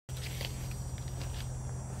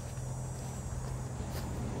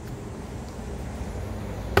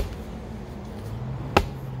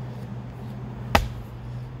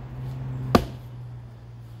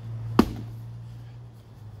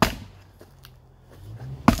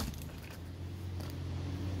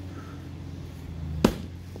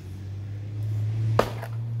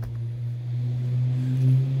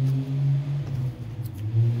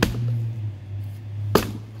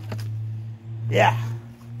Yeah,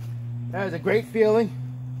 that was a great feeling,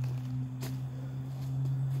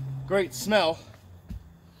 great smell,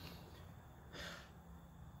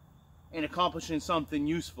 and accomplishing something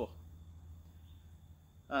useful.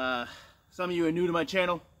 Some of you are new to my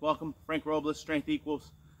channel. Welcome. Frank Robles, Strength Equals.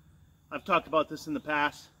 I've talked about this in the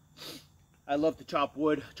past. I love to chop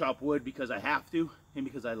wood because I have to, and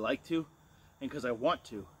because I like to, and because I want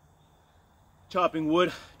to. Chopping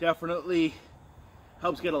wood definitely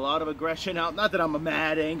helps get a lot of aggression out. Not that I'm a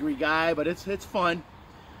mad, angry guy, but it's fun.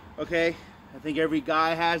 Okay, I think every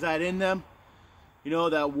guy has that in them. You know,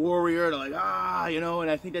 that warrior, like, you know, and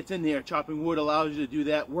I think that's in there. Chopping wood allows you to do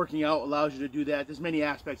that. Working out allows you to do that. There's many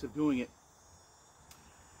aspects of doing it.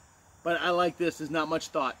 But I like this. There's not much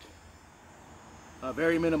thought.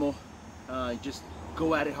 Very minimal. Just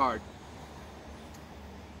go at it hard.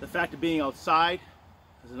 The fact of being outside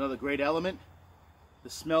is another great element. The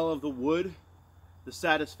smell of the wood, the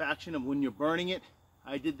satisfaction of when you're burning it.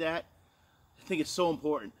 I did that. I think it's so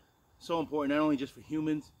important. So important, not only just for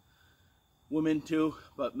humans, women too,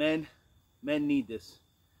 but men. Men need this.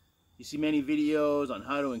 You see many videos on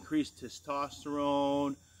how to increase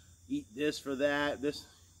testosterone, eat this for that, this.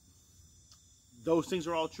 Those things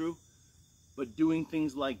are all true, but doing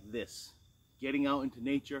things like this, getting out into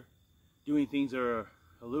nature, doing things that are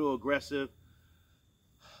a little aggressive.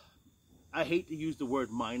 I hate to use the word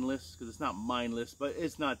mindless because it's not mindless, but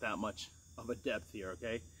it's not that much of a depth here,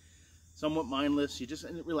 okay? Somewhat mindless, you're just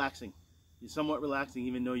relaxing. You're somewhat relaxing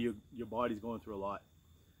even though your body's going through a lot.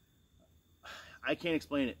 I can't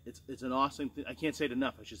explain it. It's an awesome thing. I can't say it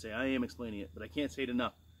enough, I should say. I am explaining it, but I can't say it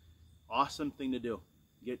enough. Awesome thing to do.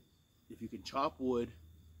 If you can chop wood,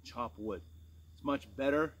 chop wood. It's much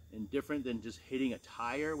better and different than just hitting a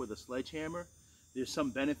tire with a sledgehammer. There's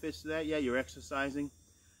some benefits to that. Yeah, you're exercising,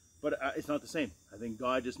 but it's not the same. I think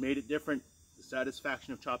God just made it different. The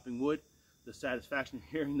satisfaction of chopping wood, the satisfaction of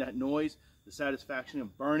hearing that noise, the satisfaction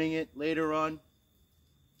of burning it later on.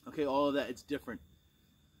 Okay, all of that, it's different.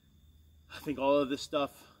 I think all of this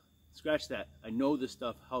stuff, scratch that. I know this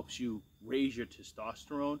stuff helps you raise your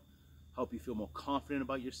testosterone, help you feel more confident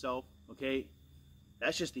about yourself, okay?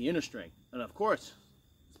 That's just the inner strength. And of course,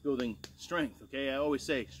 it's building strength, okay? I always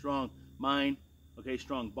say strong mind, okay,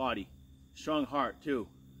 strong body, strong heart too.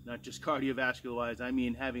 Not just cardiovascular wise, I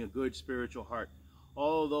mean having a good spiritual heart.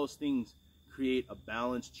 All of those things create a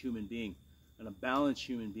balanced human being. And a balanced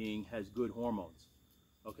human being has good hormones.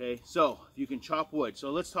 Okay, so if you can chop wood.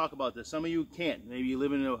 So let's talk about this. Some of you can't. Maybe you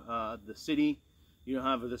live in the city. You don't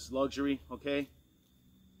have this luxury, okay?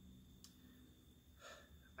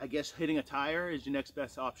 I guess hitting a tire is your next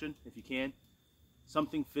best option if you can.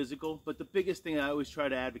 Something physical. But the biggest thing I always try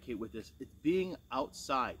to advocate with this is being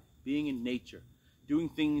outside, being in nature, doing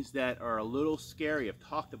things that are a little scary. I've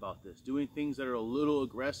talked about this. Doing things that are a little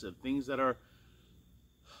aggressive, things that are,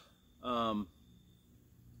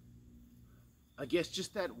 I guess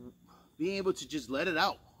just that being able to just let it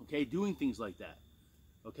out, okay? Doing things like that,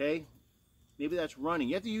 okay? Maybe that's running.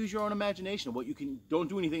 You have to use your own imagination. What you can, don't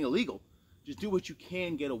do anything illegal. Just do what you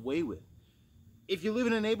can get away with. If you live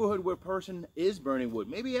in a neighborhood where a person is burning wood,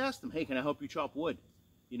 maybe ask them, hey, can I help you chop wood?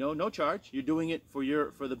 You know, no charge. You're doing it for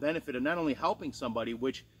the benefit of not only helping somebody,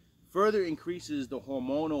 which further increases the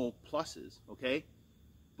hormonal pluses, okay?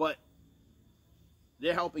 But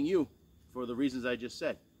they're helping you for the reasons I just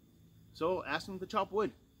said. So ask them to chop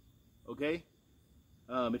wood, okay?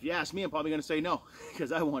 If you ask me, I'm probably going to say no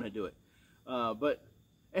because I want to do it. But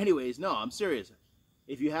anyways, no, I'm serious.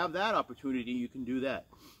 If you have that opportunity, you can do that.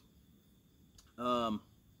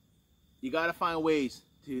 You got to find ways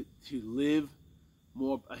to live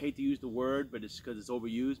more, I hate to use the word, but it's because it's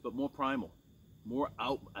overused, but more primal, more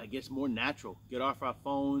out, I guess more natural. Get off our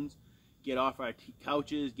phones, get off our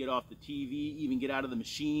couches, get off the TV, even get out of the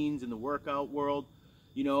machines in the workout world,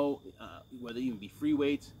 you know, whether it even be free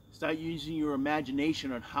weights. Start using your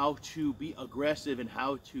imagination on how to be aggressive and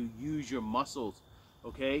how to use your muscles,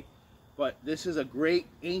 okay? But this is a great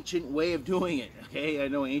ancient way of doing it, okay? I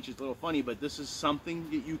know ancient's a little funny, but this is something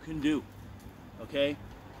that you can do, okay?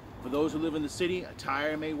 For those who live in the city, a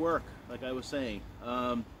tire may work, like I was saying.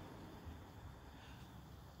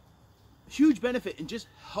 Huge benefit in just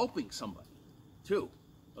helping somebody, too.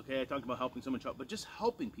 Okay, I talked about helping someone chop, but just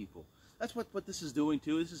helping people. That's what this is doing,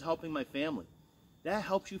 too. This is helping my family. That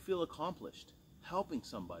helps you feel accomplished, helping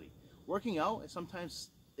somebody. Working out,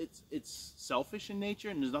 sometimes it's selfish in nature,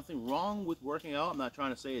 and there's nothing wrong with working out. I'm not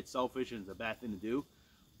trying to say it's selfish and it's a bad thing to do.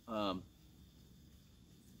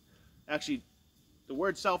 Actually, the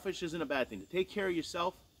word selfish isn't a bad thing. To take care of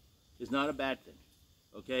yourself is not a bad thing,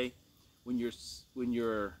 okay? When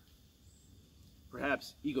you're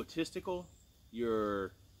perhaps egotistical,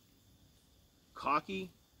 you're cocky,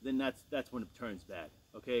 then that's when it turns bad.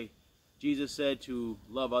 Okay, Jesus said to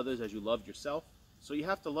love others as you love yourself. So you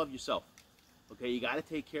have to love yourself. Okay, you got to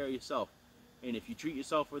take care of yourself. And if you treat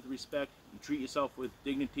yourself with respect, you treat yourself with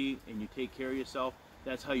dignity, and you take care of yourself,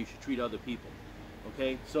 that's how you should treat other people.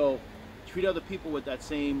 Okay, so treat other people with that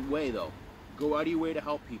same way though. Go out of your way to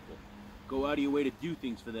help people. Go out of your way to do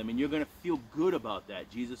things for them, and you're going to feel good about that.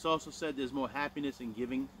 Jesus also said there's more happiness in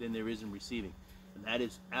giving than there is in receiving. And that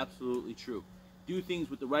is absolutely true. Do things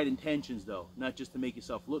with the right intentions though, not just to make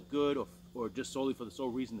yourself look good or just solely for the sole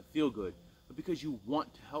reason to feel good, but because you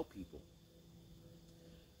want to help people.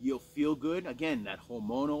 You'll feel good. Again, that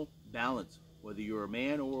hormonal balance, whether you're a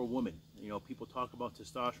man or a woman. You know, people talk about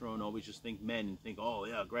testosterone, always just think men and think, oh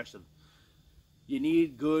yeah, aggressive. You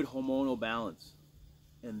need good hormonal balance.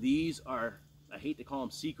 And these are, I hate to call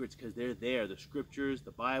them secrets because they're there. The scriptures,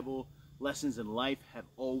 the Bible, lessons in life have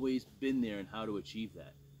always been there in how to achieve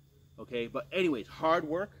that. Okay, but anyways, hard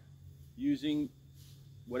work, using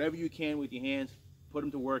whatever you can with your hands, put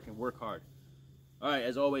them to work and work hard. All right,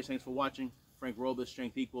 as always, thanks for watching. Frank Robles,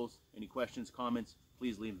 Strength Equals. Any questions, comments,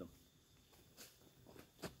 please leave them.